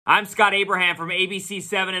I'm Scott Abraham from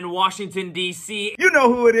ABC7 in Washington, D.C. You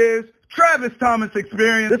know who it is. Travis Thomas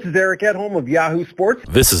Experience. This is Eric Edholm of Yahoo Sports.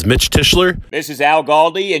 This is Mitch Tischler. This is Al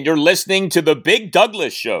Galdi, and you're listening to The Big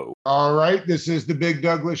Douglas Show. All right, this is The Big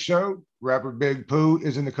Douglas Show. Rapper Big Pooh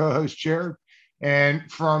is in the co-host chair.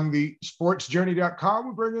 And from the sportsjourney.com,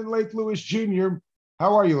 we bring in Lake Lewis Jr.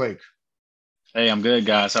 How are you, Lake? Hey, I'm good,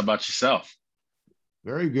 guys. How about yourself?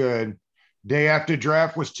 Very good. Day after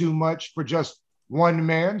draft was too much for just one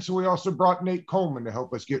man, so we also brought Nate Coleman to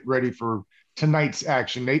help us get ready for tonight's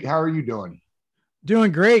action. Nate, how are you doing?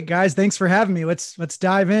 Doing great, guys. Thanks for having me. Let's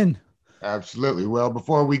dive in. Absolutely. Well,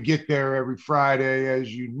 before we get there, every Friday,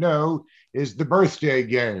 as you know, is the birthday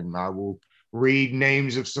game. I will read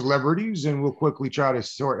names of celebrities and we'll quickly try to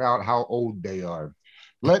sort out how old they are.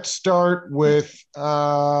 Let's start with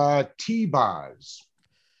T-Boz.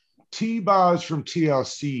 T-Boz from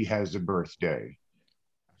TLC has a birthday.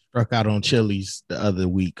 Struck out on Chili's the other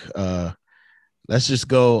week. Let's just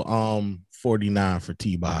go 49 for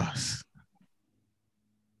T-Boz.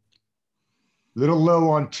 Little low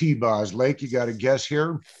on T-Boz. Lake, you got a guess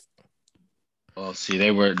here? Well, see,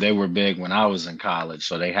 they were big when I was in college,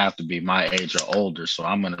 so they have to be my age or older. So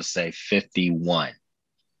I'm going to say 51.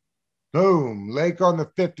 Boom. Lake on the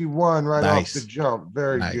 51 right Nice. off the jump.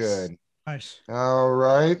 Very Nice. good. Nice. All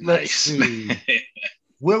right. Let's Nice. see.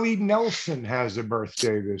 Willie Nelson has a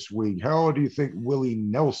birthday this week. How old do you think Willie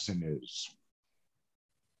Nelson is?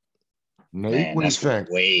 Nate, Man, what do you that's think?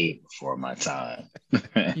 way before my time.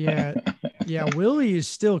 Yeah. Willie is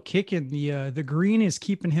still kicking. The green is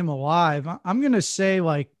keeping him alive. I'm gonna say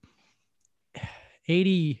like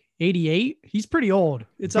 80, 88. He's pretty old.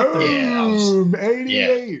 It's up there. Yeah, Boom,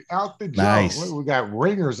 88 out the jump. Nice. Look, we got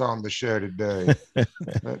ringers on the show today.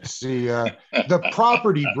 Let's see. The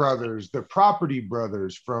Property Brothers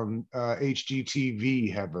from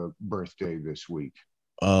HGTV have a birthday this week.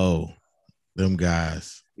 Oh, them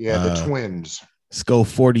guys. Yeah, the twins. Let's go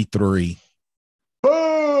 43.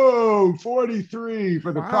 Boom, 43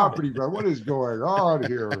 for the Wow. Property Brothers. What is going on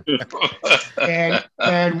here?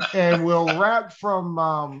 and we'll wrap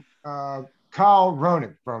from Kyle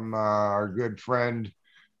Roenick, from our good friend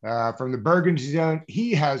from the Burgundy Zone.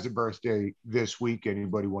 He has a birthday this week.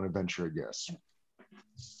 Anybody want to venture a guess?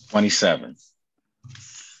 27.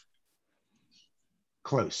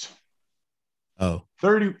 Close. Oh,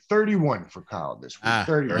 31 for Kyle this week.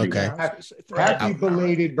 31. okay. Happy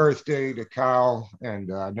belated birthday to Kyle.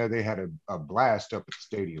 And I know they had a blast up at the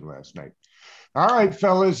stadium last night. All right,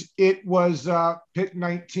 fellas. It was pick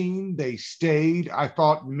 19. They stayed. I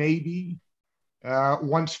thought maybe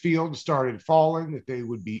once Fields started falling that they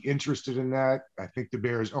would be interested in that. I think the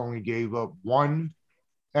Bears only gave up one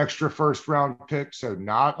extra first round pick, so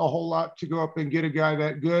not a whole lot to go up and get a guy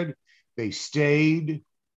that good. They stayed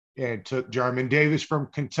and took Jarman Davis from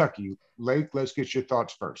Kentucky. Lake, let's get your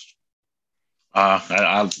thoughts first.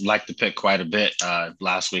 I like the pick quite a bit.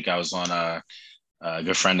 Last week I was on a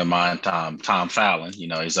good friend of mine, Tom Fallon. You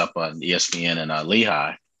know, he's up on ESPN in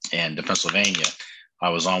Lehigh and Pennsylvania. I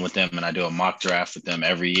was on with them and I do a mock draft with them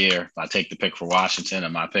every year. I take the pick for Washington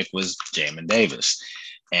and my pick was Jamin Davis.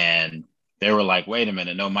 And they were like, wait a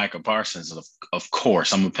minute, no Micah Parsons. Of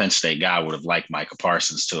course, I'm a Penn State guy, would have liked Micah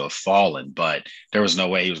Parsons to have fallen, but there was no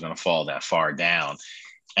way he was going to fall that far down.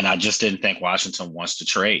 And I just didn't think Washington wants to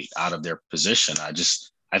trade out of their position.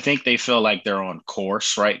 I think they feel like they're on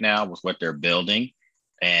course right now with what they're building.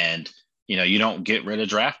 And, you know, you don't get rid of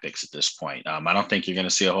draft picks at this point. I don't think you're going to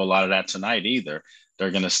see a whole lot of that tonight either. They're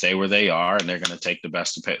going to stay where they are and they're going to take the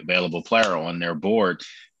best available player on their board.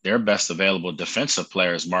 Their best available defensive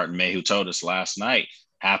player, as Martin Mayhew told us last night,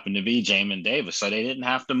 happened to be Jamin Davis. So they didn't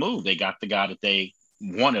have to move. They got the guy that they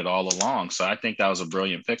wanted all along. So I think that was a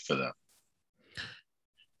brilliant pick for them.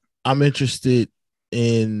 I'm interested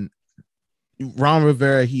in Ron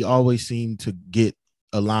Rivera. He always seemed to get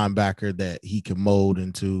a linebacker that he can mold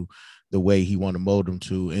into the way he want to mold him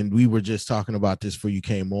to. And we were just talking about this before you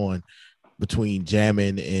came on between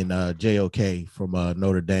Jamin and JOK from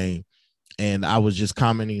Notre Dame. And I was just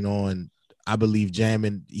commenting on, I believe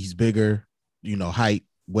Jamin, he's bigger, you know, height,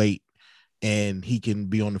 weight, and he can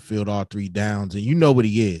be on the field all three downs. And you know what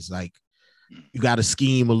he is. Like, you got to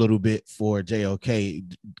scheme a little bit for JOK.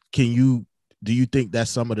 Do you think that's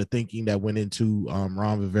some of the thinking that went into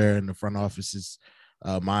Ron Rivera and the front office's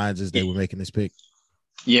minds as they were making this pick?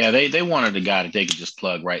 Yeah, they wanted a guy that they could just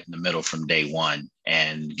plug right in the middle from day one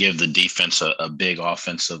and give the defense a big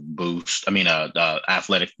offensive boost. I mean,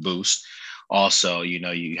 athletic boost. Also, you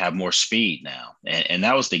know, you have more speed now. And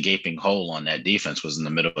that was the gaping hole on that defense, was in the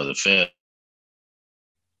middle of the field.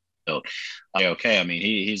 Okay, I mean,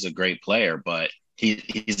 he's a great player, but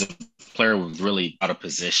he's a player who's really out of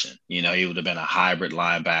position. You know, he would have been a hybrid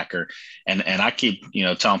linebacker. And I keep,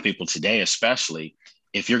 telling people today, especially,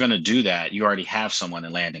 if you're going to do that, you already have someone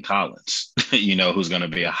in Landon Collins, who's going to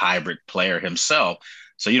be a hybrid player himself.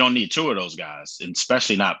 So you don't need two of those guys, and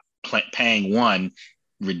especially not paying one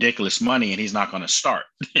ridiculous money, and he's not going to start.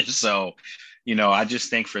 So, I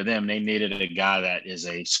just think for them, they needed a guy that is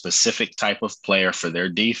a specific type of player for their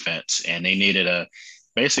defense. And they needed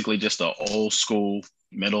basically just an old school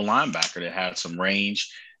middle linebacker that had some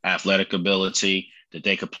range, athletic ability that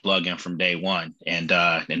they could plug in from day one and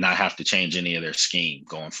not have to change any of their scheme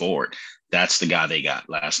going forward. That's the guy they got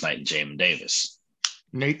last night in Jamin Davis.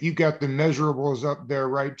 Nate, you got the measurables up there,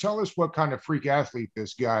 right? Tell us what kind of freak athlete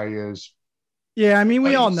this guy is. Yeah, I mean,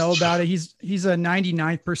 we all know about it. He's a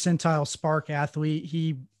 99th percentile spark athlete.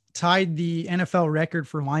 He tied the NFL record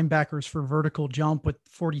for linebackers for vertical jump with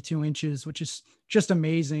 42 inches, which is just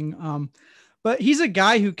amazing. But he's a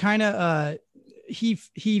guy who kind of he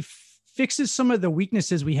fixes some of the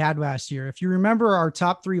weaknesses we had last year. If you remember our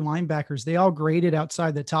top 3 linebackers, they all graded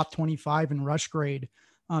outside the top 25 in rush grade.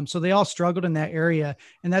 So they all struggled in that area.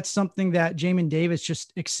 And that's something that Jamin Davis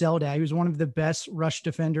just excelled at. He was one of the best rush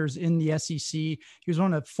defenders in the SEC. He was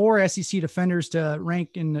one of 4 SEC defenders to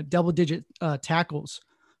rank in double-digit tackles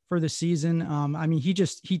for the season. I mean,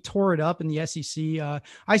 he tore it up in the SEC.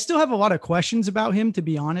 I still have a lot of questions about him, to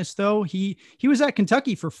be honest, though. He was at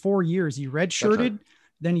Kentucky for 4 years. He redshirted.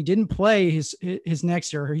 Then he didn't play his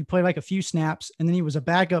next year. He played like a few snaps, and then he was a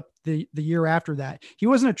backup the year after that. He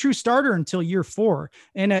wasn't a true starter until year 4.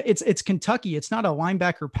 And it's Kentucky. It's not a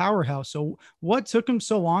linebacker powerhouse. So what took him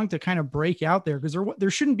so long to kind of break out there? Because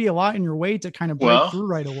there shouldn't be a lot in your way to kind of break through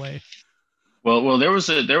right away. Well, there was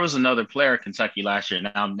another player at Kentucky last year.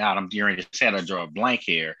 Now I'm gearing to say, I draw a blank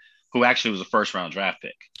here, who actually was a first-round draft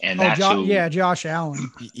pick. And Josh Allen.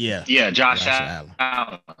 Josh Allen.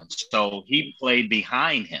 So he played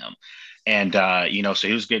behind him. And, so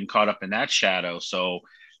he was getting caught up in that shadow. So,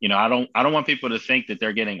 I don't want people to think that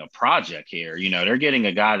they're getting a project here. They're getting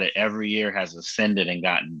a guy that every year has ascended and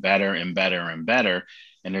gotten better and better and better.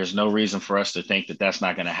 And there's no reason for us to think that that's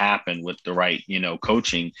not going to happen with the right,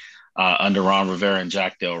 coaching under Ron Rivera and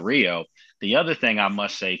Jack Del Rio. The other thing I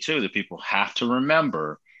must say, too, that people have to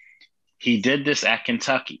remember, he did this at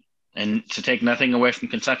Kentucky, and to take nothing away from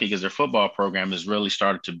Kentucky, because their football program has really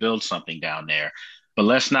started to build something down there. But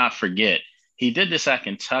let's not forget, he did this at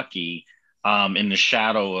Kentucky in the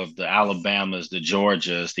shadow of the Alabamas, the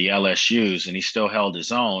Georgias, the LSUs, and he still held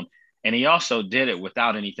his own. And he also did it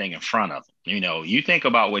without anything in front of him. You think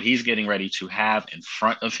about what he's getting ready to have in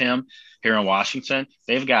front of him here in Washington.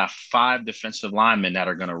 They've got 5 defensive linemen that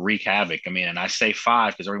are going to wreak havoc. I mean, and I say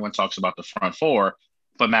 5 because everyone talks about the front 4,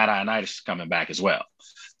 but Matt Ioannidis is coming back as well.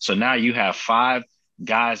 So now you have 5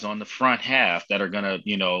 guys on the front half that are going to,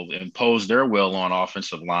 impose their will on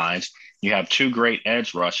offensive lines. You have 2 great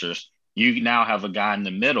edge rushers. You now have a guy in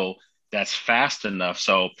the middle that's fast enough.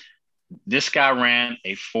 So this guy ran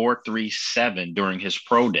a 4.37 during his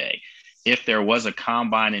pro day. If there was a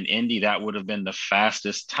combine in Indy, that would have been the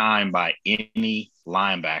fastest time by any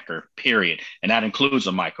linebacker, period. And that includes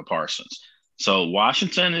a Micah Parsons. So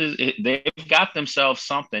Washington, they've got themselves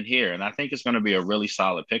something here, and I think it's going to be a really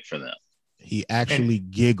solid pick for them. He actually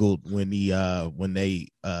giggled when they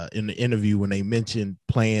in the interview when they mentioned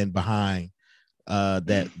playing behind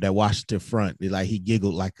that Washington front. He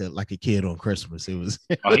giggled like a kid on Christmas. It was.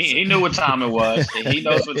 He knew what time it was. He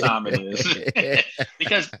knows what time it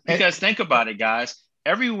is. because think about it, guys.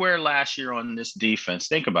 Everywhere last year on this defense,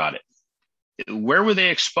 think about it. Where were they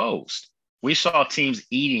exposed? We saw teams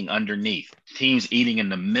eating underneath, teams eating in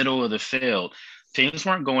the middle of the field. Teams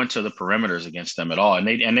weren't going to the perimeters against them at all.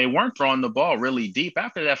 And they weren't throwing the ball really deep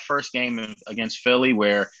after that first game against Philly,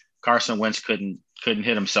 where Carson Wentz couldn't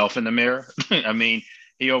hit himself in the mirror. I mean,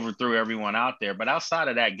 he overthrew everyone out there. But outside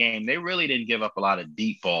of that game, they really didn't give up a lot of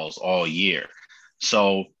deep balls all year.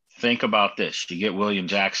 So think about this. You get William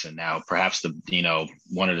Jackson now, perhaps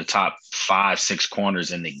one of the top 5-6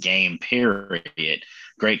 corners in the game, period.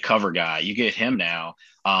 Great cover guy. You get him now.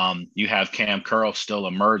 You have Cam Curl still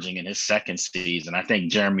emerging in his second season. I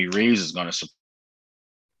think Jeremy Reeves is going to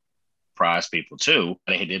surprise people too.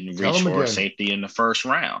 They didn't reach for a safety in the first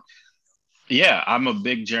round. Yeah, I'm a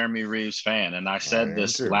big Jeremy Reeves fan. And I said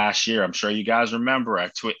this last year. I'm sure you guys remember. I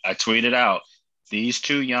tweeted out, these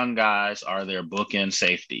 2 young guys are their bookend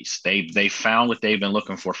safeties. They found what they've been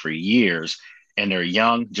looking for years. And they're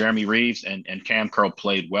young. Jeremy Reeves and Cam Curl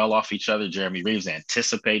played well off each other. Jeremy Reeves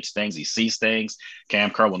anticipates things. He sees things. Cam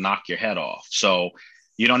Curl will knock your head off. So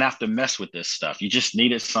you don't have to mess with this stuff. You just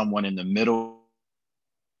needed someone in the middle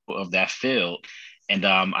of that field. And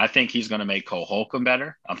I think he's going to make Cole Holcomb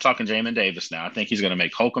better. I'm talking Jamin Davis now. I think he's going to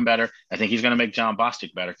make Holcomb better. I think he's going to make John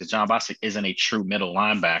Bostic better because John Bostic isn't a true middle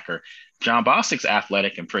linebacker. John Bostic's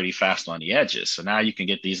athletic and pretty fast on the edges. So now you can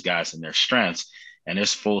get these guys in their strengths, and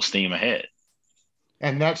it's full steam ahead.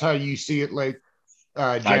 And that's how you see it, like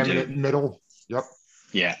jamming it middle. Yep.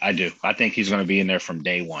 Yeah, I do. I think he's going to be in there from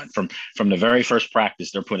day one. From the very first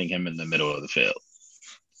practice, they're putting him in the middle of the field.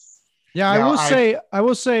 Yeah, I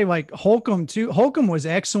will say like Holcomb too. Holcomb was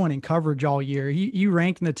excellent in coverage all year. He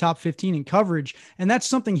ranked in the top 15 in coverage, and that's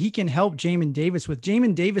something he can help Jamin Davis with.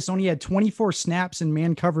 Jamin Davis only had 24 snaps in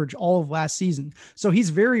man coverage all of last season. So he's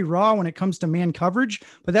very raw when it comes to man coverage,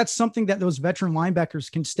 but that's something that those veteran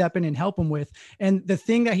linebackers can step in and help him with. And the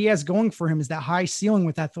thing that he has going for him is that high ceiling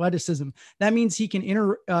with athleticism. That means he can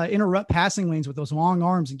interrupt passing lanes with those long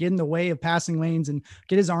arms and get in the way of passing lanes and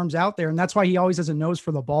get his arms out there. And that's why he always has a nose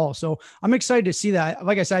for the ball. So I'm excited to see that.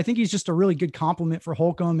 Like I said, I think he's just a really good compliment for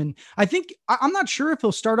Holcomb. And I think I'm not sure if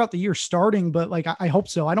he'll start out the year starting, but like, I hope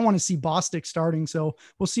so. I don't want to see Bostic starting. So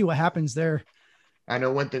we'll see what happens there. I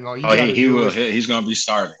know one thing. He's going to be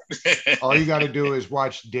starting. All you got to do is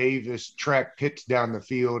watch Davis track Pitts down the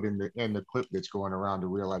field and the clip that's going around to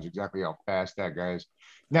realize exactly how fast that guy is.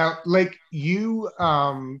 Now, like you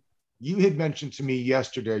had mentioned to me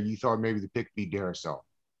yesterday, you thought maybe the pick be Darrisaw.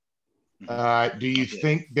 Do you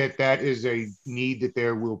think that is a need that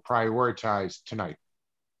they will prioritize tonight?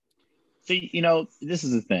 See, this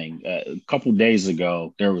is the thing. A couple days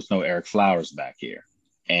ago, there was no Eric Flowers back here.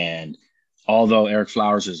 And although Eric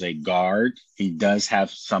Flowers is a guard, he does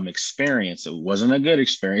have some experience. It wasn't a good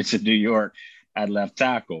experience in New York at left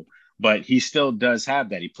tackle, but he still does have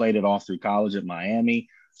that. He played it all through college at Miami.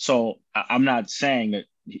 So I'm not saying that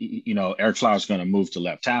Eric Flowers is going to move to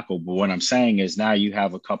left tackle. But what I'm saying is now you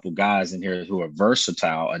have a couple guys in here who are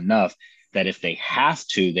versatile enough that if they have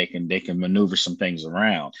to, they can maneuver some things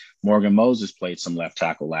around. Morgan Moses played some left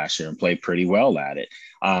tackle last year and played pretty well at it.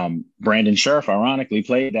 Brandon Scherff, ironically,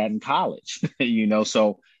 played that in college.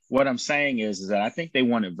 So what I'm saying is that I think they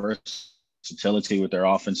wanted versatility with their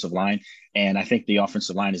offensive line. And I think the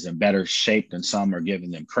offensive line is in better shape than some are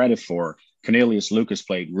giving them credit for. Cornelius Lucas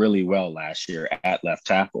played really well last year at left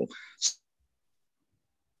tackle.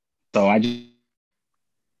 So I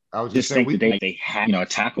just think that they had a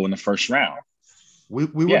tackle in the first round. We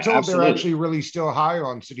were told they're actually really still high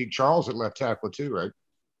on Sadiq Charles at left tackle too, right?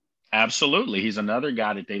 Absolutely. He's another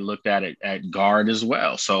guy that they looked at guard as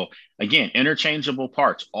well. So again, interchangeable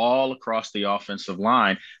parts all across the offensive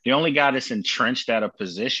line. The only guy that's entrenched at a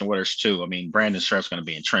position, well, there's two. I mean, Brandon Scherff's going to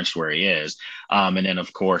be entrenched where he is. And then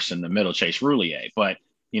of course, in the middle, Chase Roulier, but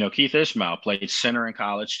Keith Ismail played center in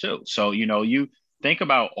college too. So, you think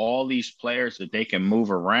about all these players that they can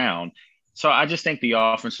move around. So I just think the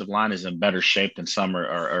offensive line is in better shape than some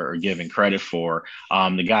are giving credit for.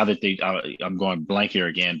 The guy that I'm going blank here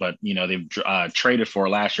again, but they've traded for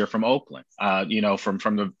last year from Oakland,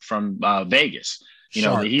 from Vegas.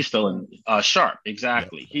 He's still in Sharp.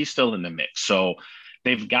 Exactly. Yeah. He's still in the mix. So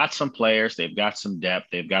they've got some players, they've got some depth,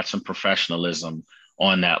 they've got some professionalism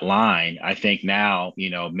on that line. I think now,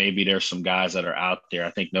 maybe there's some guys that are out there. I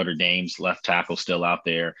think Notre Dame's left tackle still out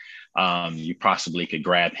there. You possibly could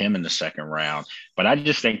grab him in the second round, but I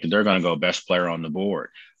just think that they're going to go best player on the board.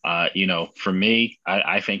 For me,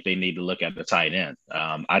 I think they need to look at the tight end.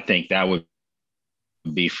 I think that would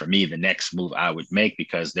be, for me, the next move I would make,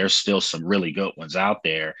 because there's still some really good ones out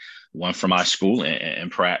there. One from my school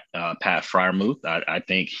and Pat Freiermuth. I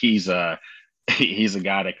think he's a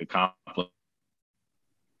guy that could complement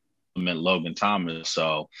Logan Thomas.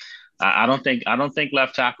 So I don't think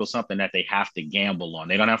left tackle is something that they have to gamble on.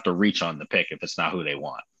 They don't have to reach on the pick if it's not who they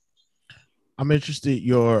want. I'm interested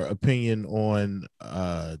your opinion on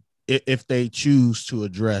if they choose to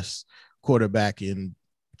address quarterback in,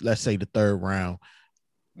 let's say, the third round.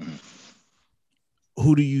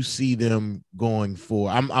 Who do you see them going for?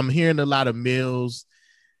 I'm hearing a lot of Mills.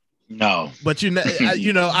 No, but thank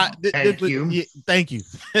you. Thank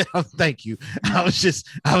you. I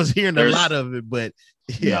was hearing a lot of it, but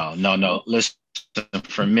yeah. No. Listen,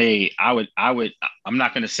 for me, I'm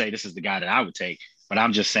not going to say this is the guy that I would take, but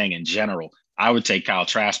I'm just saying in general, I would take Kyle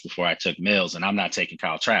Trask before I took Mills, and I'm not taking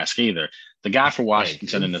Kyle Trask either. The guy for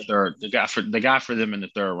Washington in the third, the guy for them in the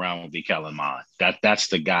third round would be Kellen Mond. That's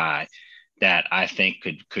the guy that I think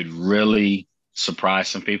could really surprise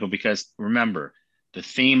some people, because remember, the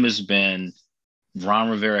theme has been, Ron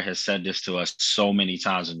Rivera has said this to us so many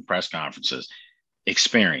times in press conferences,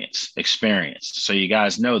 experience. So you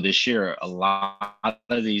guys know this year, a lot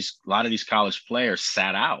of these college players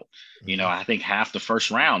sat out. I think half the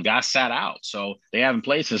first round guys sat out. So they haven't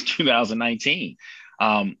played since 2019.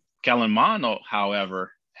 Kellen Mond,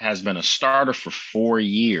 however, has been a starter for 4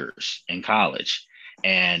 years in college.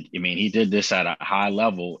 And I mean, he did this at a high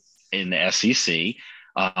level in the SEC.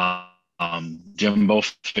 Jimbo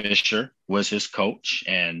Fisher was his coach.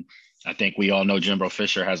 And I think we all know Jimbo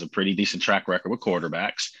Fisher has a pretty decent track record with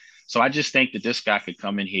quarterbacks. So I just think that this guy could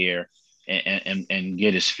come in here and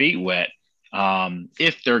get his feet wet.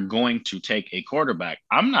 If they're going to take a quarterback,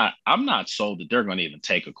 I'm not sold that they're going to even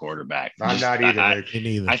take a quarterback. I'm not either.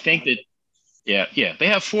 I think that, they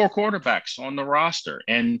have 4 quarterbacks on the roster,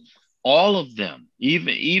 and all of them,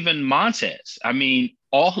 even Montez, I mean,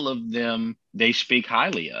 all of them, they speak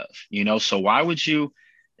highly of, so why would you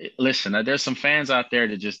listen? There's some fans out there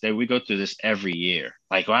that we go through this every year.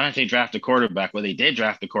 Like, why don't they draft a quarterback? Well, they did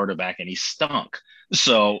draft a quarterback and he stunk.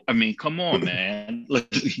 So, I mean, come on, man,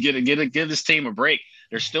 give this team a break.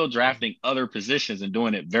 They're still drafting other positions and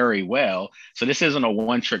doing it very well. So this isn't a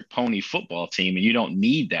one-trick pony football team, and you don't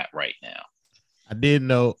need that right now.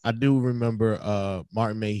 I do remember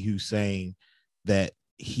Martin Mayhew saying that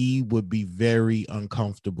he would be very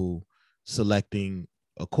uncomfortable selecting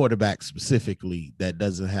a quarterback specifically that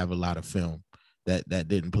doesn't have a lot of film, that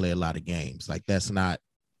didn't play a lot of games. Like, that's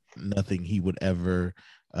nothing he would ever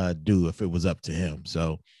do if it was up to him.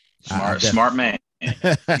 So smart man.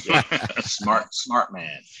 smart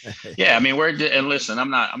man. Yeah, I mean, and listen, I'm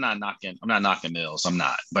not knocking Mills. I'm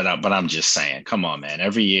not, but I'm just saying, come on, man.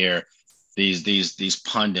 Every year these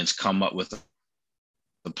pundits come up with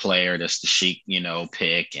the player that's the chic,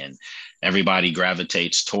 pick, and everybody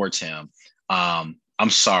gravitates towards him. I'm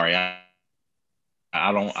sorry. I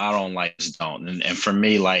don't like this. And for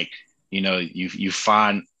me, like, you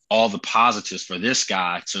find all the positives for this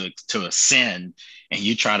guy to ascend, and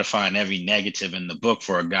you try to find every negative in the book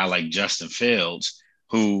for a guy like Justin Fields,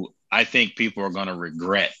 who I think people are going to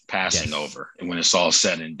regret passing over when it's all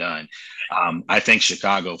said and done. I think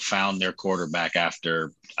Chicago found their quarterback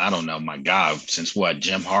after, I don't know, my God, since what,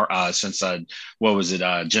 Jim McMahon?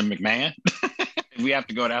 We have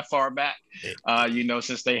to go that far back,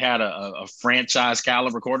 since they had a franchise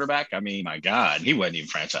caliber quarterback. I mean, my God, he wasn't even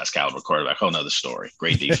franchise caliber quarterback. Whole nother story.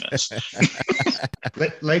 Great defense.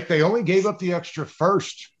 Like, they only gave up the extra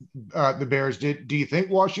first. The Bears did. Do you think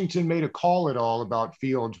Washington made a call at all about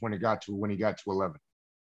Fields when he got to 11?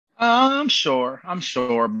 I'm sure.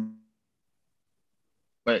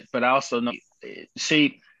 But I also know.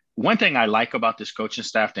 See, one thing I like about this coaching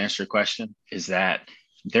staff, to answer your question, is that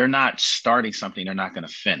they're not starting something they're not going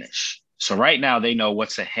to finish. So right now they know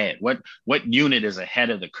what's ahead. What unit is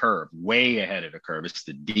ahead of the curve, way ahead of the curve. It's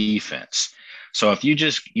the defense. So if you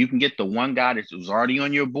can get the one guy that was already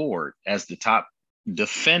on your board as the top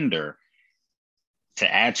defender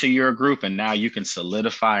to add to your group, and now you can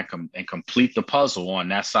solidify and complete the puzzle on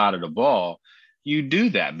that side of the ball, you do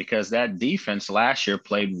that, because that defense last year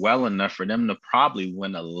played well enough for them to probably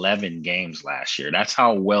win 11 games last year. That's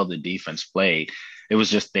how well the defense played. It was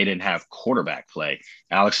just they didn't have quarterback play.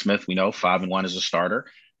 Alex Smith, we know, 5-1 as a starter,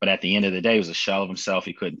 but at the end of the day, he was a shell of himself.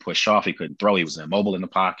 He couldn't push off. He couldn't throw. He was immobile in the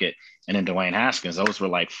pocket. And then Dwayne Haskins, those were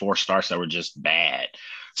like 4 starts that were just bad.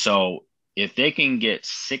 So if they can get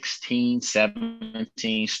 16,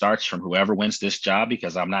 17 starts from whoever wins this job,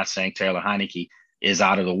 because I'm not saying Taylor Heinicke is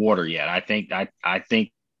out of the water yet. I think that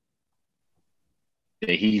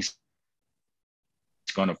he's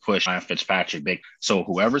going to push Ryan Fitzpatrick big. So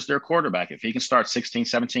whoever's their quarterback, if he can start 16,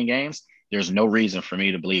 17 games, there's no reason for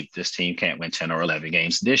me to believe this team can't win 10 or 11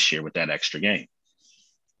 games this year with that extra game.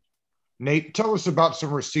 Nate, tell us about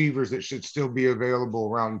some receivers that should still be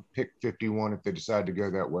available around pick 51 if they decide to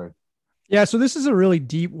go that way. Yeah, so this is a really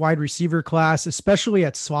deep wide receiver class, especially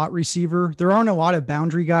at slot receiver. There aren't a lot of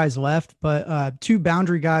boundary guys left, but 2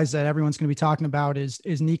 boundary guys that everyone's going to be talking about is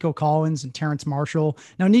Nico Collins and Terrence Marshall.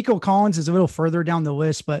 Now, Nico Collins is a little further down the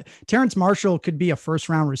list, but Terrence Marshall could be a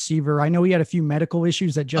first-round receiver. I know he had a few medical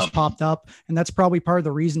issues that just popped up, and that's probably part of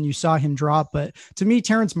the reason you saw him drop. But to me,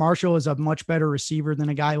 Terrence Marshall is a much better receiver than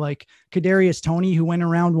a guy like Kadarius Toney, who went in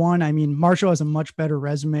round 1. I mean, Marshall has a much better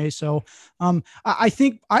resume. So I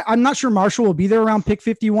think I'm not sure Marshall will be there around pick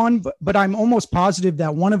 51, but I'm almost positive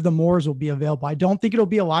that one of the Moores will be available. I don't think it'll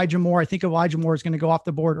be Elijah Moore. I think Elijah Moore is going to go off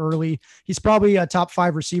the board early. He's probably a top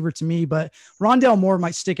 5 receiver to me, but Rondale Moore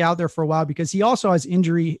might stick out there for a while because he also has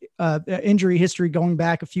injury history going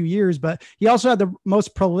back a few years, but he also had the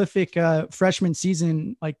most prolific freshman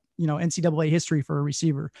season, like, NCAA history for a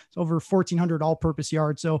receiver. It's over 1,400 all-purpose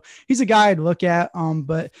yards. So he's a guy I'd look at,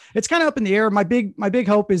 but it's kind of up in the air. My big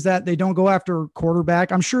hope is that they don't go after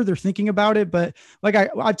quarterback. I'm sure they're thinking about it, but like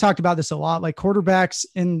I've talked about this a lot, like quarterbacks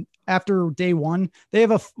in after day one, they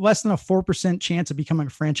have less than a 4% chance of becoming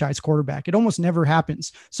a franchise quarterback. It almost never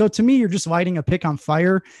happens. So to me, you're just lighting a pick on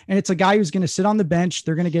fire, and it's a guy who's going to sit on the bench.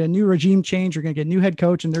 They're going to get a new regime change. They're going to get a new head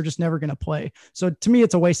coach, and they're just never going to play. So to me,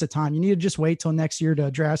 it's a waste of time. You need to just wait till next year to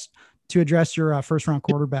address your first round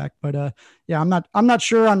quarterback. But yeah, I'm not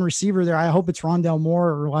sure on receiver there. I hope it's Rondale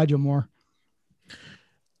Moore or Elijah Moore.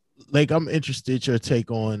 Like, I'm interested your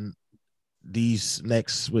take on these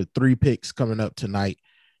next with 3 picks coming up tonight.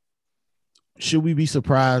 Should we be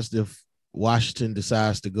surprised if Washington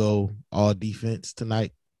decides to go all defense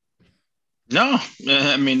tonight? No,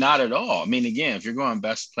 I mean, not at all. I mean, again, if you're going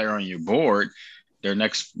best player on your board, their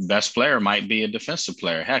next best player might be a defensive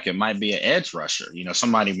player. Heck, it might be an edge rusher. You know,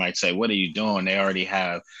 somebody might say, what are you doing? They already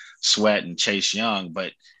have Sweat and Chase Young,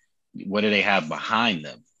 but what do they have behind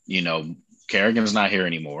them? You know, Kerrigan's not here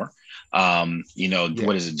anymore.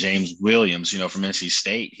 What is it? James Williams, from NC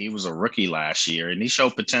State. He was a rookie last year and he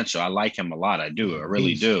showed potential. I like him a lot. I do. I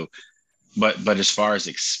really do. But as far as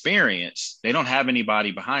experience, they don't have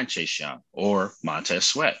anybody behind Chase Young or Montez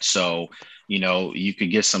Sweat. So, you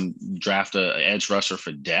could get draft a edge rusher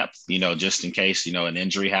for depth, just in case, an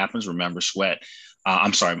injury happens. Remember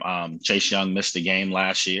Chase Young missed a game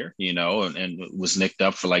last year, and was nicked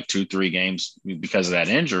up for like 2-3 games because of that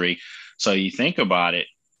injury. So you think about it,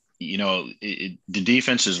 the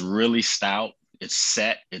defense is really stout. It's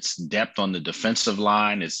set. It's depth on the defensive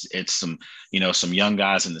line. It's some young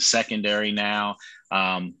guys in the secondary now.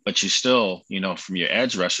 But you still, from your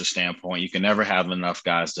edge rusher standpoint, you can never have enough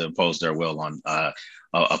guys to impose their will on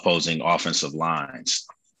opposing offensive lines.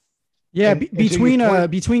 Yeah,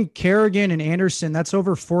 between Kerrigan and Anderson, that's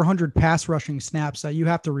over 400 pass rushing snaps that you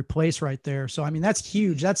have to replace right there. So, I mean, that's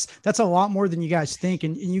huge. That's a lot more than you guys think.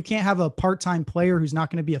 And you can't have a part-time player who's not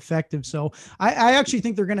going to be effective. So I actually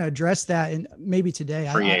think they're going to address that, and maybe today.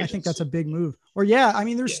 I think that's a big move. Or, yeah, I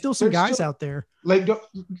mean, there's still some guys out there. Like,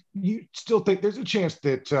 you still think there's a chance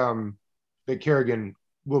that that Kerrigan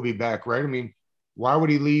will be back, right? I mean, why would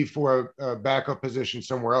he leave for a backup position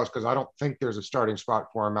somewhere else? Because I don't think there's a starting spot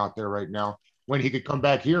for him out there right now when he could come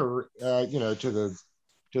back here,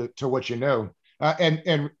 to what and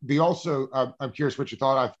I'm curious what you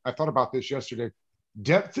thought. I thought about this yesterday.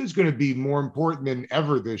 Depth is going to be more important than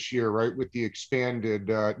ever this year, right? With the expanded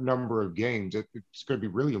number of games, it's going to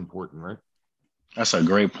be really important, right? That's a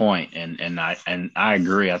great point. And I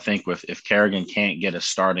agree. I think if Kerrigan can't get a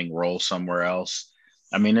starting role somewhere else,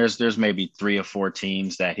 I mean, there's maybe 3 or 4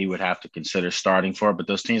 teams that he would have to consider starting for, but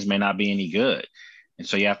those teams may not be any good. And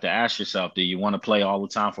so you have to ask yourself, do you want to play all the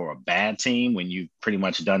time for a bad team when you've pretty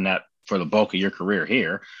much done that for the bulk of your career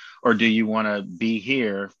here? Or do you want to be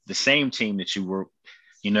here, the same team that you were,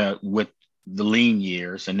 with the lean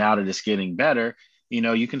years, and now that it's getting better,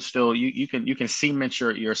 you can still, you can cement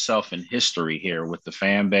yourself in history here with the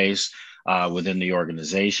fan base, within the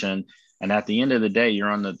organization. And at the end of the day,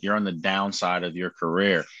 you're on the downside of your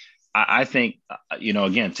career. I think,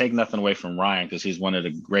 again, take nothing away from Ryan, because he's one of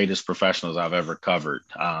the greatest professionals I've ever covered,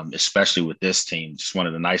 especially with this team. Just one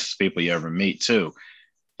of the nicest people you ever meet too.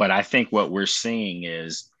 But I think what we're seeing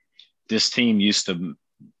is this team used to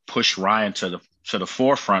push Ryan to the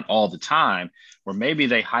forefront all the time, where maybe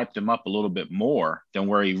they hyped him up a little bit more than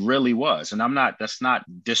where he really was. And that's not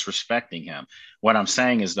disrespecting him. What I'm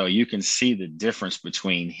saying is, though, you can see the difference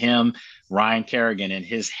between him, Ryan Kerrigan, in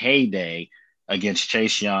his heyday against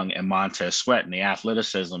Chase Young and Montez Sweat, and the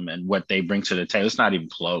athleticism and what they bring to the table. It's not even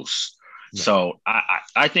close. No. So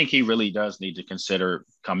I think he really does need to consider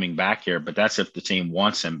coming back here, but that's if the team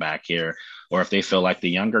wants him back here, or if they feel like the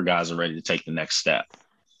younger guys are ready to take the next step.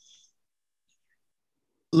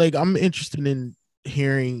 Like, I'm interested in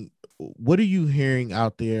hearing, what are you hearing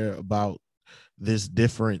out there about this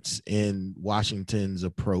difference in Washington's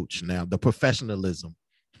approach now, the professionalism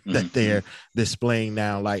that they're displaying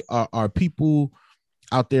now? Like, are people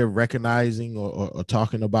out there recognizing or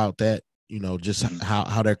talking about that, just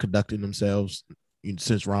how they're conducting themselves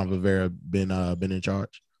since Ron Rivera been in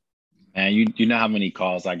charge? And you know how many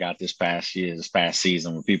calls I got this past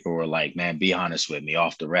season where people were like, man, be honest with me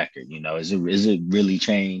off the record. Is it really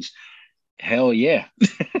changed? Hell yeah.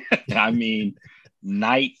 I mean,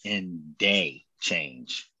 night and day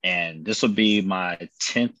change. And this will be my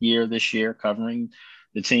 10th year this year covering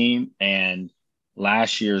the team. And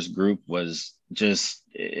last year's group was just,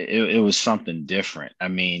 it was something different. I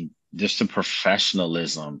mean, just the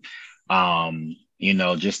professionalism,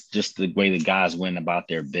 just the way the guys went about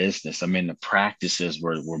their business. I mean, the practices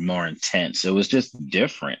were more intense. It was just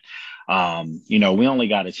different. We only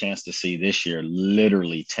got a chance to see this year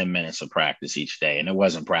literally 10 minutes of practice each day. And it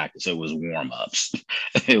wasn't practice, it was warm-ups.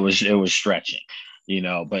 it was stretching,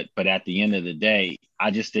 but at the end of the day,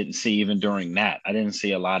 I just didn't see, even during that, I didn't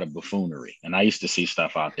see a lot of buffoonery. And I used to see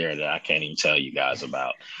stuff out there that I can't even tell you guys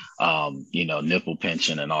about, nipple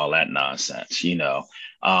pinching and all that nonsense,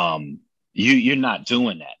 You're not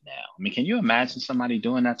doing that now. I mean, can you imagine somebody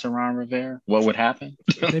doing that to Ron Rivera? What would happen?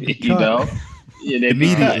 They'd be cut. Yeah, they'd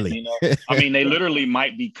be cut, I mean, they literally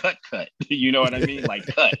might be cut. You know what I mean? Like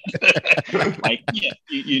cut. Like, yeah,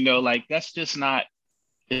 like that's just not.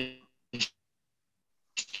 It's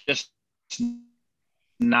just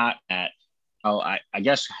not that. Oh, I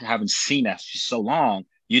guess having seen that for so long,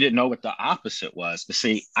 you didn't know what the opposite was. But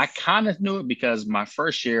see, I kind of knew it because my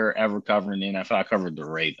first year ever covering the NFL, I covered the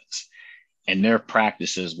Ravens. And their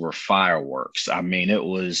practices were fireworks. I mean, it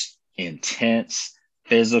was intense,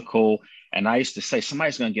 physical. And I used to say,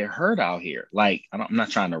 somebody's going to get hurt out here. Like, I'm not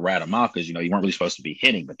trying to rat them out because, you weren't really supposed to be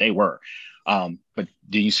hitting, but they were. But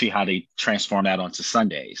do you see how they transform that onto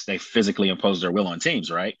Sundays? They physically impose their will on teams,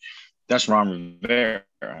 right? That's Ron Rivera.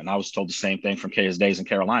 And I was told the same thing from his days in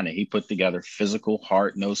Carolina. He put together physical,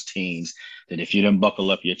 hard-nosed teams that if you didn't buckle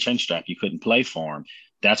up your chin strap, you couldn't play for them.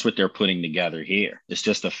 That's what they're putting together here. It's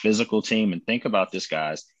just a physical team. And think about this,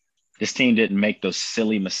 guys. This team didn't make those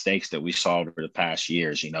silly mistakes that we saw over the past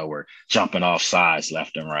years, we're jumping off sides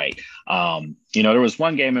left and right. There was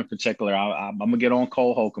one game in particular. I'm going to get on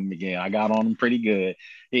Cole Holcomb again. I got on him pretty good.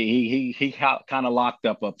 He kind of locked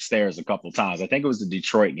up upstairs a couple of times. I think it was the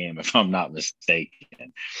Detroit game, if I'm not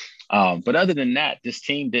mistaken. But other than that, this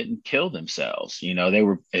team didn't kill themselves. They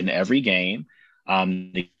were in every game.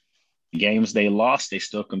 The games they lost, they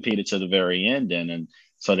still competed to the very end. And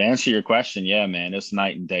so to answer your question, yeah, man, it's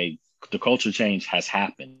night and day. The culture change has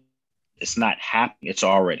happened. It's not happening. It's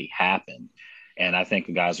already happened. And I think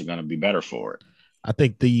the guys are going to be better for it. I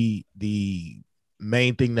think the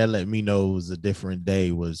main thing that let me know it was a different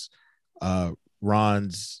day was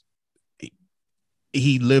Ron's.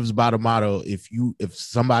 He lives by the motto: if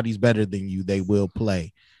somebody's better than you, they will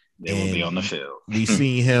play. They will be on the field. We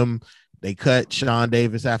seen him. They cut Sean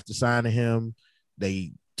Davis after signing him.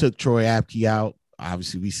 They took Troy Apke out.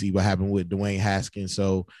 Obviously, we see what happened with Dwayne Haskins.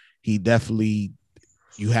 So he definitely,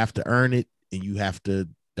 you have to earn it, and you have to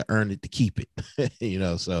earn it to keep it.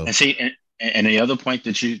 So and see, and the other point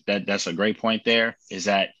that's a great point there is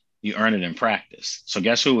that you earn it in practice. So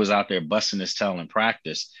guess who was out there busting his tail in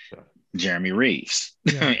practice? Jeremy Reeves.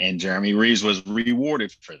 Yeah. And Jeremy Reeves was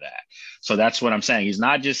rewarded for that. So that's what I'm saying. He's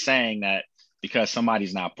not just saying that because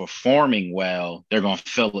somebody's not performing well, they're going to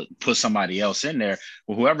fill it, put somebody else in there.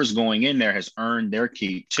 Well, whoever's going in there has earned their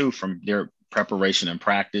keep too from their preparation and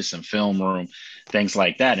practice and film room, things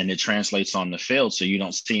like that. And it translates on the field. So you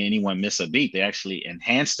don't see anyone miss a beat. They actually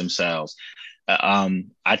enhance themselves.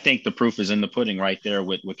 I think the proof is in the pudding right there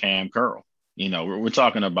with Cam Curl. We're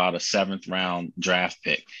talking about a 7th round draft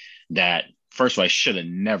pick that, first of all, should have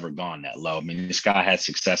never gone that low. I mean, this guy had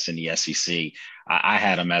success in the SEC. I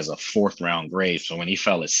had him as a 4th round grade. So when he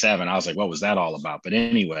fell at 7, I was like, what was that all about? But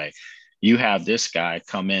anyway, you have this guy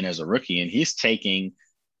come in as a rookie and he's taking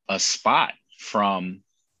a spot from,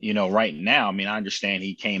 right now. I mean, I understand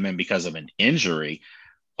he came in because of an injury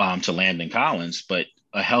to Landon Collins, but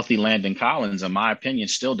a healthy Landon Collins, in my opinion,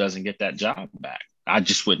 still doesn't get that job back. I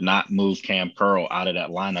just would not move Cam Curl out of that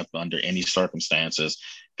lineup under any circumstances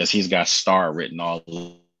because he's got star written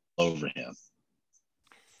all over him.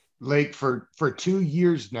 Lake, for 2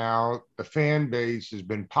 years now, the fan base has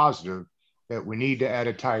been positive that we need to add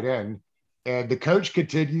a tight end. And the coach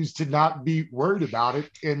continues to not be worried about it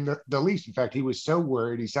in the least. In fact, he was so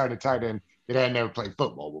worried he signed a tight end that had never played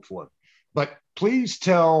football before. But please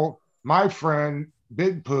tell my friend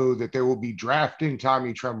Big Pooh that they will be drafting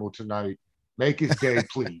Tommy Tremble tonight. Make his day,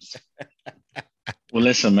 please. Well,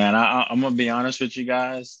 listen, man, I'm going to be honest with you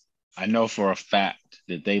guys. I know for a fact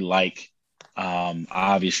that they like,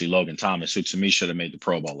 obviously, Logan Thomas, who to me should have made the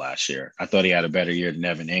Pro Bowl last year. I thought he had a better year than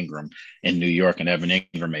Evan Ingram in New York, and Evan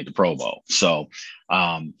Ingram made the Pro Bowl. So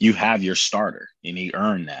you have your starter, and he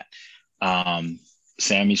earned that.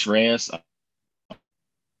 Sammy Reyes,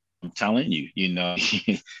 I'm telling you,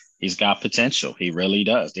 he's got potential. He really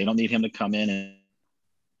does. They don't need him to come in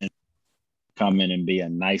and be a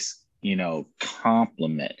nice,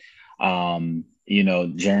 compliment.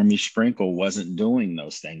 Jeremy Sprinkle wasn't doing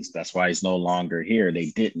those things. That's why he's no longer here. They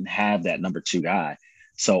didn't have that number 2 guy.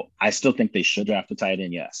 So I still think they should draft a tight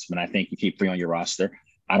end, yes. But I think you keep 3 on your roster.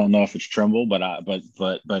 I don't know if it's Trimble, but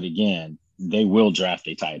again, they will draft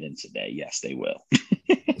a tight end today. Yes, they will.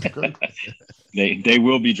 They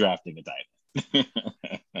will be drafting a tight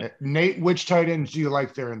end. Nate, which tight ends do you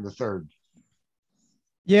like there in the 3rd?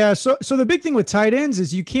 Yeah. So the big thing with tight ends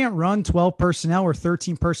is you can't run 12 personnel or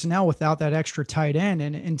 13 personnel without that extra tight end.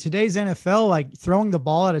 And in today's NFL, like throwing the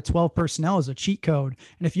ball at a 12 personnel is a cheat code.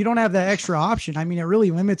 And if you don't have that extra option, I mean, it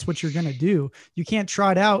really limits what you're going to do. You can't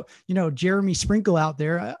trot out, Jeremy Sprinkle out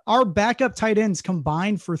there. Our backup tight ends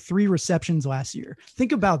combined for 3 receptions last year.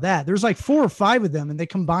 Think about that. There's like 4 or 5 of them and they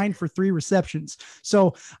combined for 3 receptions.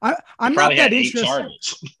 So I'm not that interested.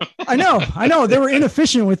 I know they were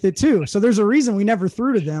inefficient with it too. So there's a reason we never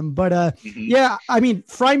threw to them, but yeah, I mean,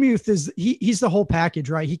 Freiermuth he's the whole package,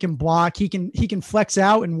 right? He can block, he can flex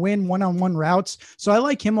out and win one-on-one routes. So I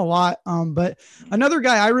like him a lot. But another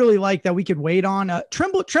guy I really like that we could wait on,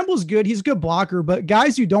 Tremble's good. He's a good blocker, but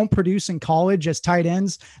guys who don't produce in college as tight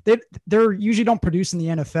ends, they're usually don't produce in the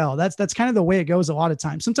NFL. That's kind of the way it goes a lot of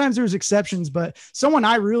times. Sometimes there's exceptions, but someone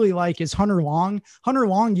I really like is Hunter Long. Hunter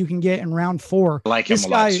Long you can get in round 4. I like him a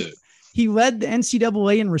lot too. He led the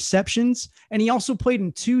NCAA in receptions, and he also played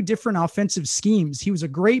in 2 different offensive schemes. He was a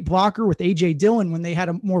great blocker with A.J. Dillon when they had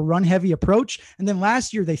a more run-heavy approach. And then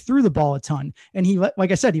last year, they threw the ball a ton. And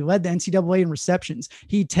like I said, he led the NCAA in receptions.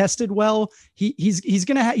 He tested well. He's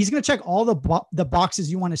gonna check all the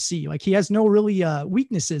boxes you want to see. Like, he has no really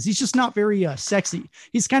weaknesses. He's just not very sexy.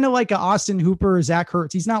 He's kind of like a Austin Hooper or Zach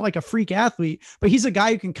Ertz. He's not like a freak athlete, but he's a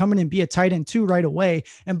guy who can come in and be a tight end too right away.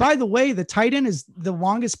 And by the way, the tight end is the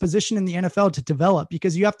longest position in the NFL to develop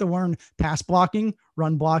because you have to learn pass blocking,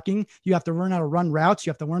 run blocking. You have to learn how to run routes. You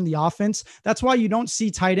have to learn the offense. That's why you don't see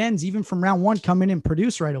tight ends, even from round 1, come in and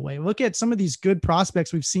produce right away. Look at some of these good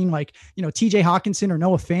prospects we've seen, like, TJ Hawkinson or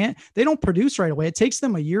Noah Fant. They don't produce right away. It takes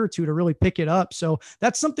them a year or 2 to really pick it up. So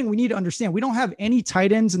that's something we need to understand. We don't have any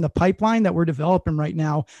tight ends in the pipeline that we're developing right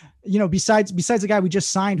now. Besides the guy we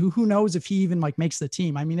just signed, who knows if he even makes the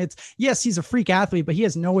team. I mean, yes, he's a freak athlete, but he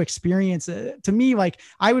has no experience. To me,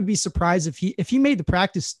 I would be surprised if he made the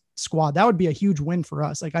practice squad. That would be a huge win for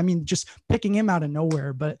us. Just picking him out of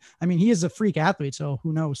nowhere, but I mean, he is a freak athlete. So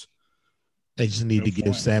who knows? They just need to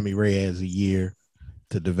give Sammy Reyes a year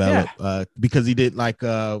to develop, because he did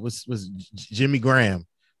was Jimmy Graham,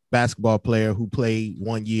 basketball player who played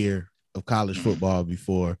 1 year of college football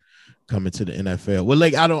before coming to the NFL. Well,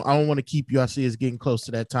 I don't want to keep you. I see it's getting close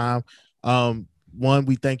to that time. 1,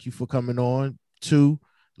 we thank you for coming on. 2,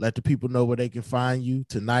 let the people know where they can find you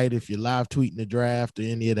tonight. If you're live tweeting the draft or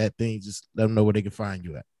any of that thing, just let them know where they can find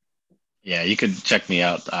you at. Yeah, you can check me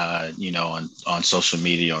out, on social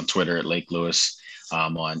media, on Twitter at Lake Lewis,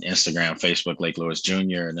 on Instagram, Facebook, Lake Lewis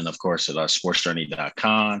Jr., and then, of course, at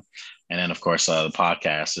sportsjourney.com. And then, of course, the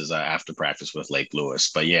podcast is After Practice with Lake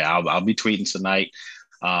Lewis. But, yeah, I'll be tweeting tonight.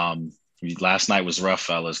 Last night was rough,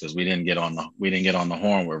 fellas, because we didn't get on the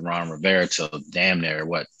horn with Ron Rivera till damn near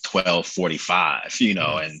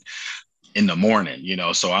 12:45, and in the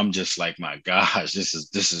morning, So I'm just like, my gosh, this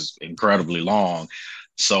is incredibly long.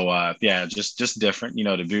 So just different.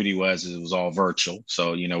 The beauty was it was all virtual.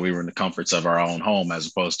 So we were in the comforts of our own home, as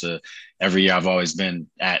opposed to every year I've always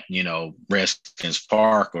been at Redskins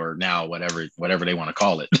Park, or now whatever they want to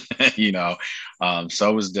call it. So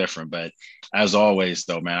it was different, but. As always,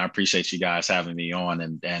 though, man, I appreciate you guys having me on,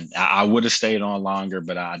 and I would have stayed on longer,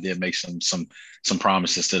 but I did make some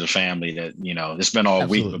promises to the family that it's been all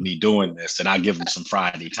week of me doing this, and I give them some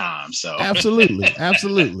Friday time. So absolutely,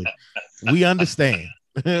 we understand.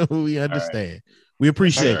 We understand. Right. We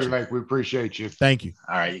appreciate you. Mike, we appreciate you. Thank you.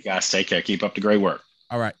 All right, you guys take care. Keep up the great work.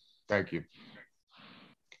 All right, thank you.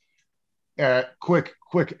 Quick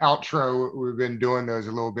outro. We've been doing those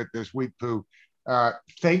a little bit this week, Pooh.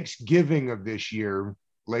 Thanksgiving of this year,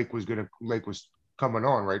 Lake was coming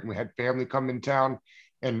on, right? And we had family come in town,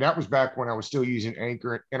 and that was back when I was still using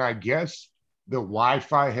Anchor, and I guess the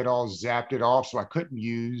Wi-Fi had all zapped it off, so I couldn't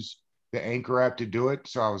use the Anchor app to do it.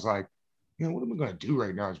 So I was like, what am I going to do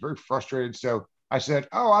right now? I was very frustrated. So I said,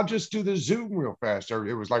 I'll just do the Zoom real fast.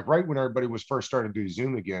 It was right when everybody was first starting to do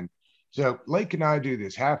Zoom again. So Lake and I do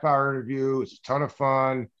this half-hour interview. It's a ton of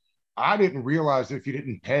fun. I didn't realize that if you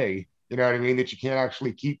didn't pay, you know what I mean, that you can't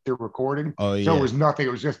actually keep the recording. Oh, yeah. So it was nothing.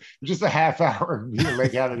 It was just a half hour of me and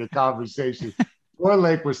Lake having a conversation. Poor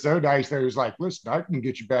Lake was so nice that he was like, listen, I can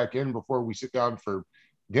get you back in before we sit down for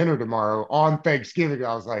dinner tomorrow on Thanksgiving.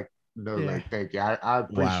 I was like, no, Lake, thank you. I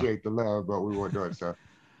appreciate the love, but we won't do it. So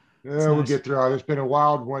we'll nice. Get through all. It's been a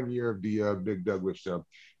wild 1 year of the Big Douglas show.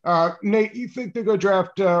 Nate, you think they're going to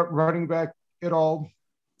draft running back at all?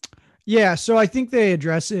 Yeah, so I think they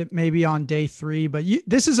address it maybe on day 3, but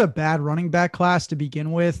this is a bad running back class to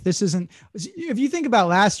begin with. This isn't, if you think about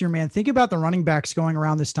last year, man, think about the running backs going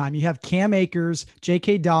around this time. You have Cam Akers,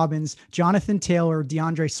 J.K. Dobbins, Jonathan Taylor,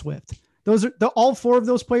 DeAndre Swift. Those are all four of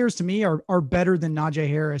those players to me are better than Najee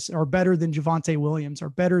Harris, are better than Javonte Williams, are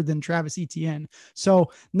better than Travis Etienne.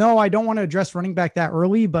 So no, I don't want to address running back that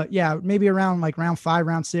early, but yeah, maybe around like round 5,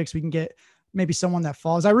 round 6, we can get maybe someone that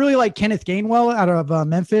falls. I really like Kenneth Gainwell out of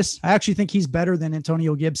Memphis. I actually think he's better than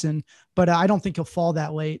Antonio Gibson, but I don't think he'll fall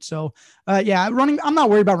that late. So yeah, I'm not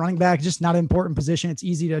worried about running back. It's just not an important position. It's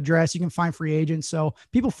easy to address. You can find free agents. So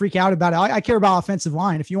people freak out about it. I care about offensive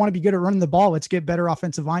line. If you want to be good at running the ball, let's get better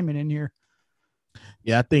offensive linemen in here.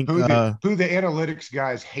 Yeah, I think who the analytics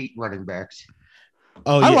guys hate running backs.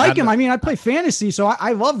 Oh, yeah, I like him. I mean, I play fantasy, so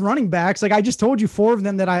I love running backs. Like I just told you 4 of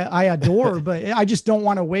them that I adore, but I just don't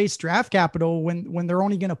want to waste draft capital when they're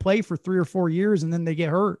only going to play for 3 or 4 years and then they get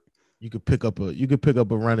hurt. You could pick up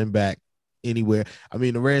a running back anywhere. I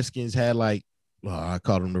mean, the Redskins had like, well, I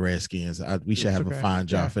called them the Redskins. We should have a fine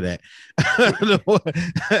job for that.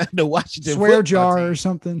 the Washington swear jar team. Or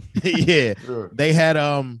something. Yeah, they had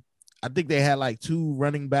I think they had like 2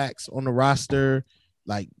 running backs on the roster.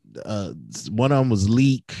 Like one of them was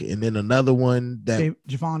Leak, and then another one that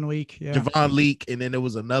Javon Leak, and then there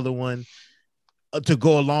was another one to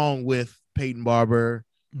go along with Peyton Barber.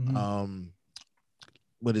 Mm-hmm.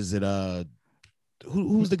 What is it?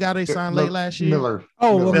 Who's the guy they signed late last year? Miller.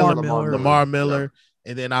 Oh, Lamar Miller.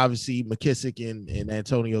 And then obviously McKissick and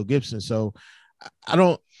Antonio Gibson. So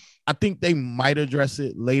I think they might address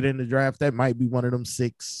it later in the draft. That might be one of them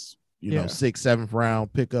 6th, 7th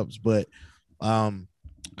round pickups, but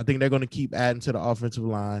I think they're going to keep adding to the offensive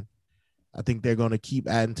line. I think they're going to keep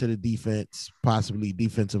adding to the defense, possibly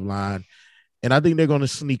defensive line. And I think they're going to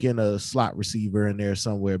sneak in a slot receiver in there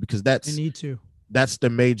somewhere because they need to. That's the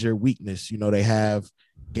major weakness. They have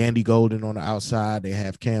Gandy Golden on the outside. They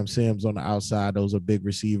have Cam Sims on the outside. Those are big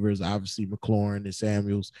receivers, obviously McLaurin and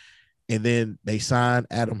Samuels. And then they signed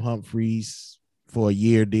Adam Humphries for a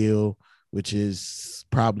year deal, which is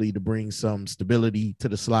probably to bring some stability to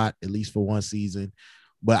the slot, at least for one season.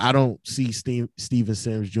 But I don't see Steven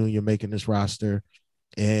Sims Jr. making this roster,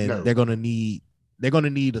 and they're gonna need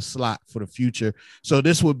a slot for the future. So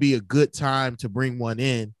this would be a good time to bring one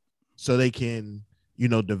in, so they can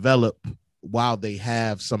develop while they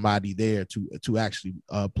have somebody there to actually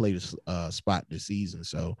play the spot this season.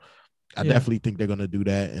 So I definitely think they're gonna do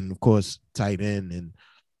that, and of course tight end. And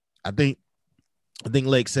I think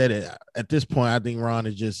Lake said it at this point. I think Ron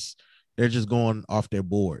they're just going off their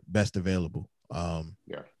board, best available.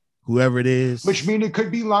 Whoever it is, which means it could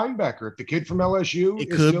be linebacker if the kid from LSU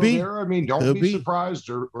is still there. I mean, don't be surprised,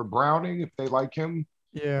 or Browning if they like him.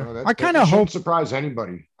 Yeah, I kind of hope surprise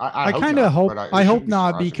anybody. I kind of hope. I hope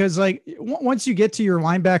not, because like once you get to your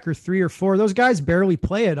linebacker 3 or 4, those guys barely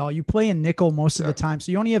play at all. You play in nickel most of the time, so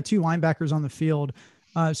you only have 2 linebackers on the field.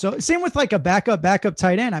 So same with like a backup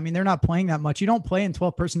tight end. I mean, they're not playing that much. You don't play in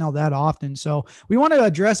 12 personnel that often. So we want to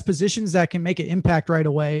address positions that can make an impact right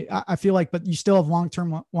away. I feel like, but you still have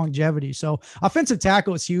long-term longevity. So offensive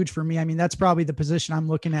tackle is huge for me. I mean, that's probably the position I'm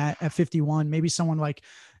looking at 51, maybe someone like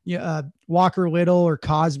Walker Little or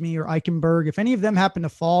Cosme or Eichenberg. If any of them happen to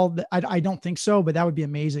fall, I don't think so, but that would be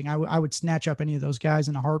amazing. I would snatch up any of those guys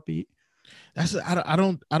in a heartbeat. I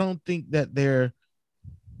don't think that they're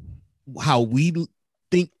how we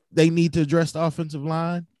think they need to address the offensive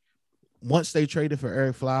line. Once they traded for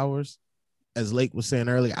Eric Flowers, as Lake was saying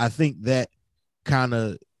earlier, I think that kind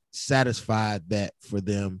of satisfied that for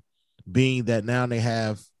them, being that now they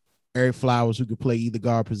have Eric Flowers who could play either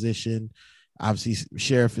guard position. Obviously,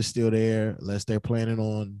 Sheriff is still there, unless they're planning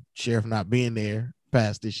on Sheriff not being there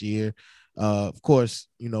past this year. Of course,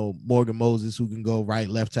 Morgan Moses who can go right,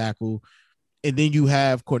 left tackle. And then you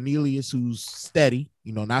have Cornelius who's steady,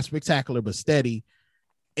 not spectacular, but steady.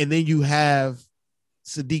 And then you have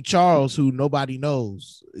Sadiq Charles, who nobody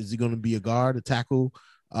knows. Is he going to be a guard, a tackle,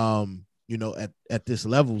 at this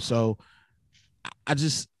level? So I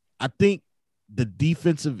think the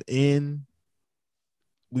defensive end,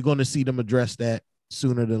 we're going to see them address that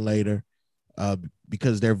sooner than later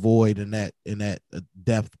because they're void in that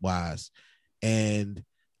depth wise. And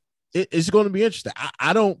it's going to be interesting.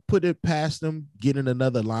 I don't put it past them getting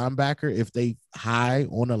another linebacker if they high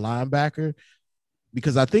on a linebacker,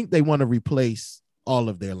 because I think they want to replace all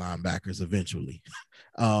of their linebackers eventually.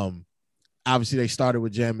 Obviously, they started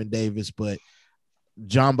with Jamin Davis, but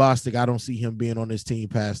John Bostic, I don't see him being on this team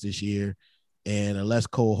past this year. And unless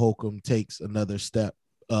Cole Holcomb takes another step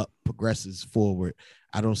up, progresses forward,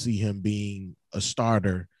 I don't see him being a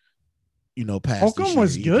starter, past Holcomb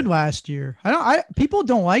was good last year. People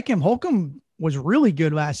don't like him. Holcomb was really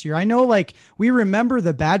good last year. I know, like, we remember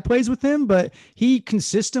the bad plays with him, but he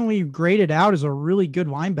consistently graded out as a really good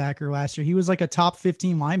linebacker last year. He was like a top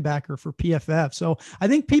 15 linebacker for PFF. So I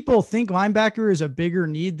think people think linebacker is a bigger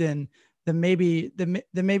need than then maybe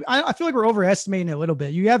I feel like we're overestimating it a little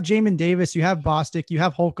bit. You have Jamin Davis, you have Bostic, you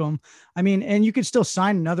have Holcomb. I mean, and you could still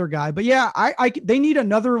sign another guy, but yeah, they need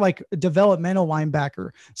another like developmental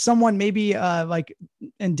linebacker, someone maybe like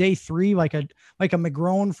in day 3, like a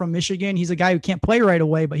McGrone from Michigan. He's a guy who can't play right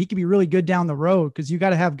away, but he could be really good down the road. Cause you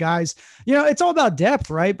got to have guys, it's all about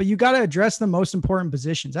depth, right? But you got to address the most important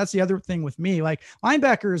positions. That's the other thing with me. Like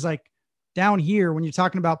linebacker is like down here when you're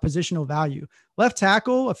talking about positional value. Left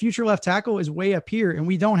tackle, a future left tackle is way up here, and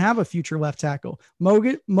we don't have a future left tackle.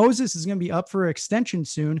 Moses is going to be up for extension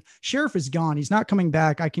soon. Sheriff is gone. He's not coming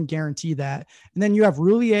back. I can guarantee that. And then you have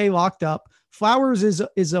Roulier locked up. Flowers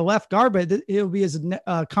is a left guard, but it'll be his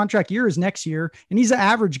contract year is next year. And he's an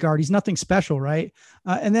average guard. He's nothing special. Right.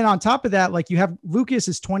 And then on top of that, like you have Lucas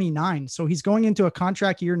is 29. So he's going into a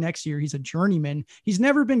contract year next year. He's a journeyman. He's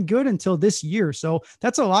never been good until this year. So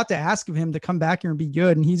that's a lot to ask of him to come back here and be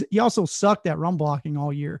good. And he also sucked at run blocking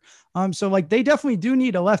all year. So like they definitely do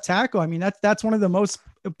need a left tackle. I mean, that's one of the most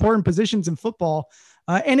important positions in football.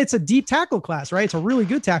 And it's a deep tackle class, right? It's a really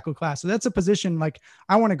good tackle class. So that's a position like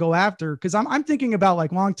I want to go after because I'm thinking about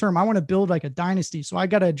like long term. I want to build like a dynasty. So I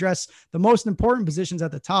got to address the most important positions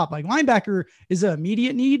at the top. Like linebacker is an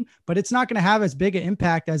immediate need, but it's not going to have as big an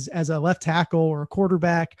impact as a left tackle or a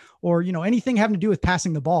quarterback or anything having to do with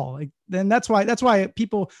passing the ball. Like then that's why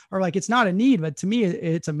people are like it's not a need, but to me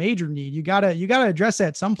it's a major need. You gotta address that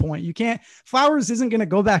at some point. You can't. Flowers isn't going to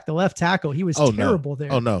go back to left tackle. He was terrible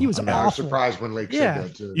there. Oh no, he was awful. I was surprised when Lake said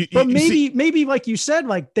that too. But maybe like you said,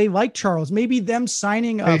 like they like Charles. Maybe them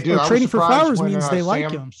signing or trading for Flowers means they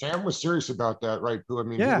like him. Sam was serious about that, right? I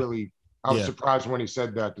mean, I was surprised when he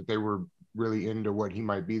said that they were really into what he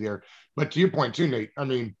might be there. But to your point too, Nate. I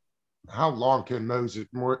mean, how long can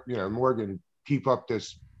Morgan keep up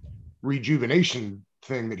this rejuvenation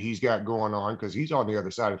thing that he's got going on? Because he's on the other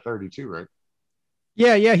side of 32, right?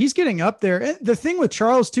 Yeah, he's getting up there. The thing with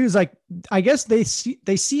Charles too is like, I guess they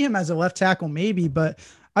see him as a left tackle maybe, but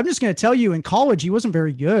I'm just going to tell you in college, he wasn't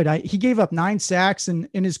very good. He gave up 9 sacks in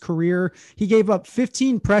his career. He gave up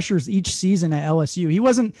 15 pressures each season at LSU. He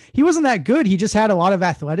wasn't that good. He just had a lot of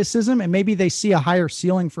athleticism and maybe they see a higher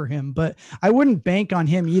ceiling for him, but I wouldn't bank on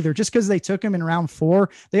him either just because they took him in round 4.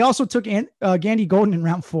 They also took Gandy Golden in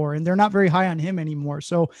round 4 and they're not very high on him anymore.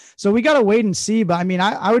 So we got to wait and see, but I mean,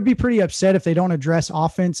 I would be pretty upset if they don't address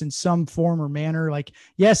offense in some form or manner. Like,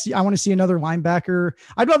 yes, I want to see another linebacker.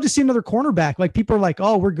 I'd love to see another cornerback. Like people are like,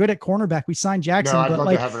 oh, we're good at cornerback. We signed Jackson. No, I'd love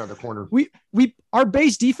like, to have another corner. Our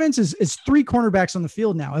base defense is 3 cornerbacks on the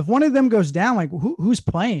field now. If one of them goes down, like who's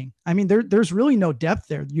playing? I mean, there's really no depth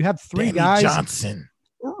there. You have 3 Danny guys. Johnson.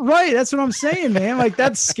 Right. That's what I'm saying, man. Like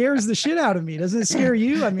that scares the shit out of me. Doesn't it scare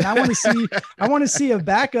you? I mean, I want to see a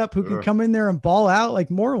backup who can come in there and ball out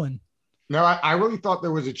like Moreland. No, I really thought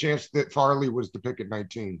there was a chance that Farley was the pick at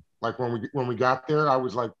 19. Like when we got there, I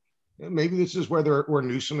was like, maybe this is where they're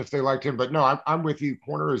Newsom if they liked him, but no, I'm with you.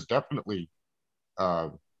 Corner is definitely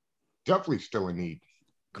still a need.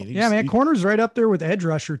 Yeah, man, corner's right up there with edge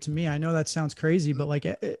rusher to me. I know that sounds crazy, but like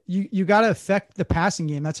you got to affect the passing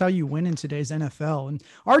game. That's how you win in today's NFL. And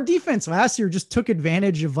our defense last year just took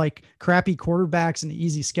advantage of like crappy quarterbacks and the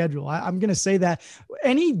easy schedule. I'm going to say that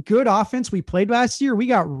any good offense we played last year, we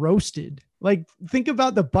got roasted. Like think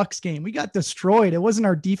about the Bucks game. We got destroyed. It wasn't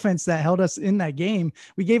our defense that held us in that game.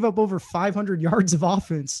 We gave up over 500 yards of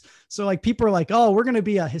offense. So like people are like, oh, we're going to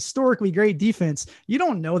be a historically great defense. You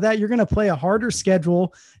don't know that. You're going to play a harder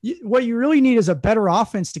schedule. What you really need is a better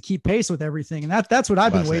offense to keep pace with everything. And that's what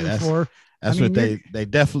I've been waiting for. What they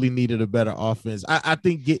definitely needed, a better offense. I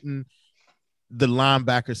think getting the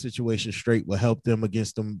linebacker situation straight will help them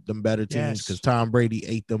against them better teams because Tom Brady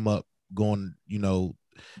ate them up going,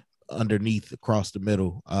 underneath across the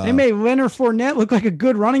middle. They made Leonard Fournette look like a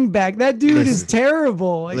good running back. That dude is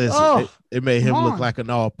terrible. Like, it made him look like an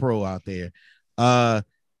all-pro out there. No,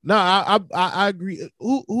 I agree.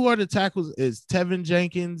 Who are the tackles? Is Tevin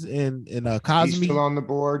Jenkins and Cosme He's still on the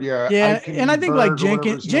board? Yeah. And I think like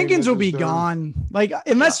Jenkins will be gone. Like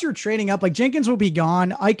unless you're trading up, like Jenkins will be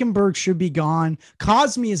gone. Eichenberg should be gone.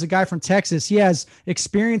 Cosme is a guy from Texas. He has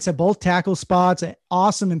experience at both tackle spots.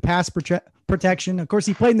 Awesome in pass protection. Of course,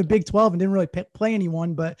 he played in the Big 12 and didn't really play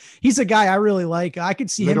anyone, but he's a guy I really like. I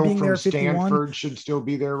could see him being there at 51. Stanford should still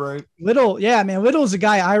be there, right? Little is a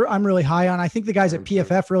guy I'm really high on. I think the guys at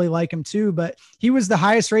PFF really like him too, but he was the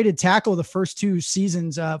highest rated tackle the first 2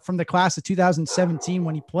 seasons from the class of 2017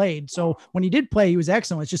 when he played. So when he did play, he was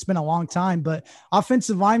excellent. It's just been a long time, but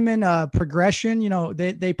offensive lineman progression,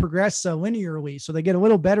 they progress linearly. So they get a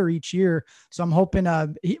little better each year. So I'm hoping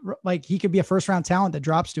he could be a first round talent that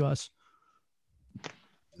drops to us.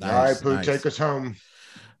 Nice, all right, Pooh, take us home.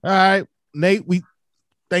 All right, Nate,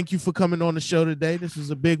 thank you for coming on the show today. This was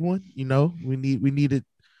a big one. You know, we needed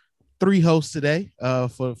 3 hosts today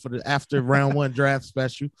for the after round 1 draft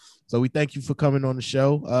special. So we thank you for coming on the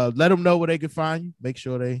show. Let them know where they can find you. Make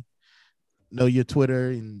sure they know your Twitter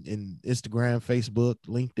and Instagram, Facebook,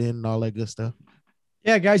 LinkedIn, and all that good stuff.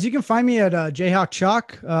 Yeah, guys, you can find me at Jayhawk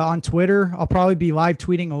Chalk on Twitter. I'll probably be live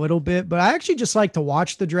tweeting a little bit, but I actually just like to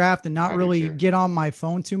watch the draft and not really get on my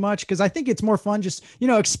phone too much because I think it's more fun just,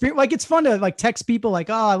 experience. Like it's fun to like text people like,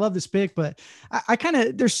 oh, I love this pick, but I kind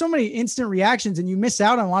of, there's so many instant reactions and you miss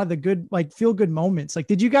out on a lot of the good, like feel good moments. Like,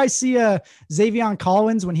 did you guys see Xavier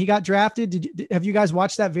Collins when he got drafted? Have you guys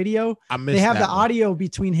watched that video? They have the audio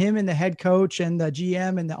between him and the head coach and the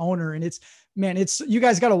GM and the owner. And you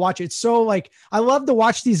guys got to watch it. It's so like, I love to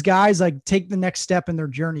watch these guys like take the next step in their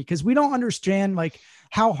journey. Cause we don't understand like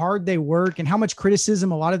how hard they work and how much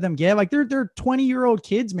criticism a lot of them get. Like they're 20-year-old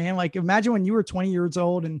kids, man. Like imagine when you were 20 years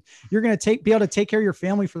old and you're going to be able to take care of your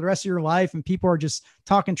family for the rest of your life. And people are just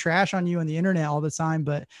talking trash on you on the internet all the time.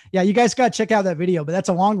 But yeah, you guys got to check out that video, but that's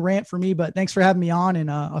a long rant for me, but thanks for having me on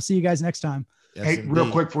and I'll see you guys next time. Yes, hey, indeed.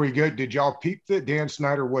 Real quick before you go, did y'all peep that Dan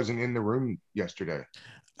Snyder wasn't in the room yesterday?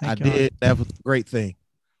 I did. That was a great thing.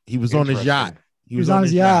 He was on his yacht. He was on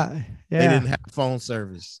his yacht. Yeah. They didn't have phone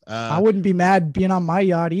service. I wouldn't be mad being on my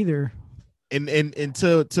yacht either. And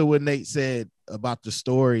to what Nate said about the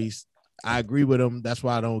stories, I agree with him. That's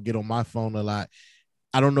why I don't get on my phone a lot.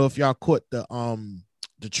 I don't know if y'all caught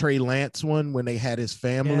the Trey Lance one when they had his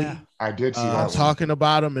family. Yeah. I did see that talking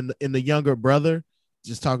about him and the younger brother,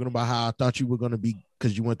 just talking about how I thought you were going to be,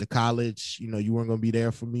 because you went to college, you weren't going to be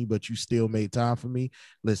there for me, but you still made time for me.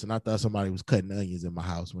 Listen, I thought somebody was cutting onions in my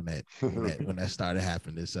house when that started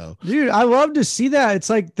happening. So, dude, I love to see that. It's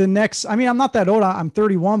like the next, I mean, I'm not that old, I'm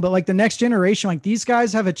 31, but like the next generation, like these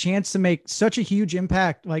guys have a chance to make such a huge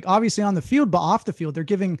impact, like obviously on the field, but off the field, they're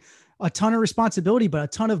giving a ton of responsibility, but a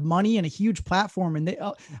ton of money and a huge platform. And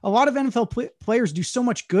a lot of NFL players do so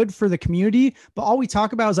much good for the community, but all we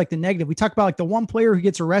talk about is like the negative. We talk about like the one player who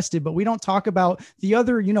gets arrested, but we don't talk about the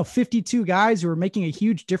other, 52 guys who are making a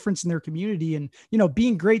huge difference in their community and,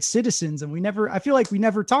 being great citizens. And I feel like we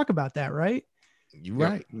never talk about that. Right. You're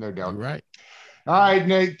right. No doubt. You're right. All right,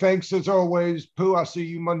 Nate. Thanks as always. Pooh, I'll see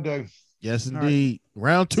you Monday. Yes, indeed. Right.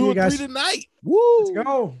 Round 2 or 3 tonight. Woo. Let's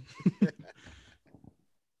go.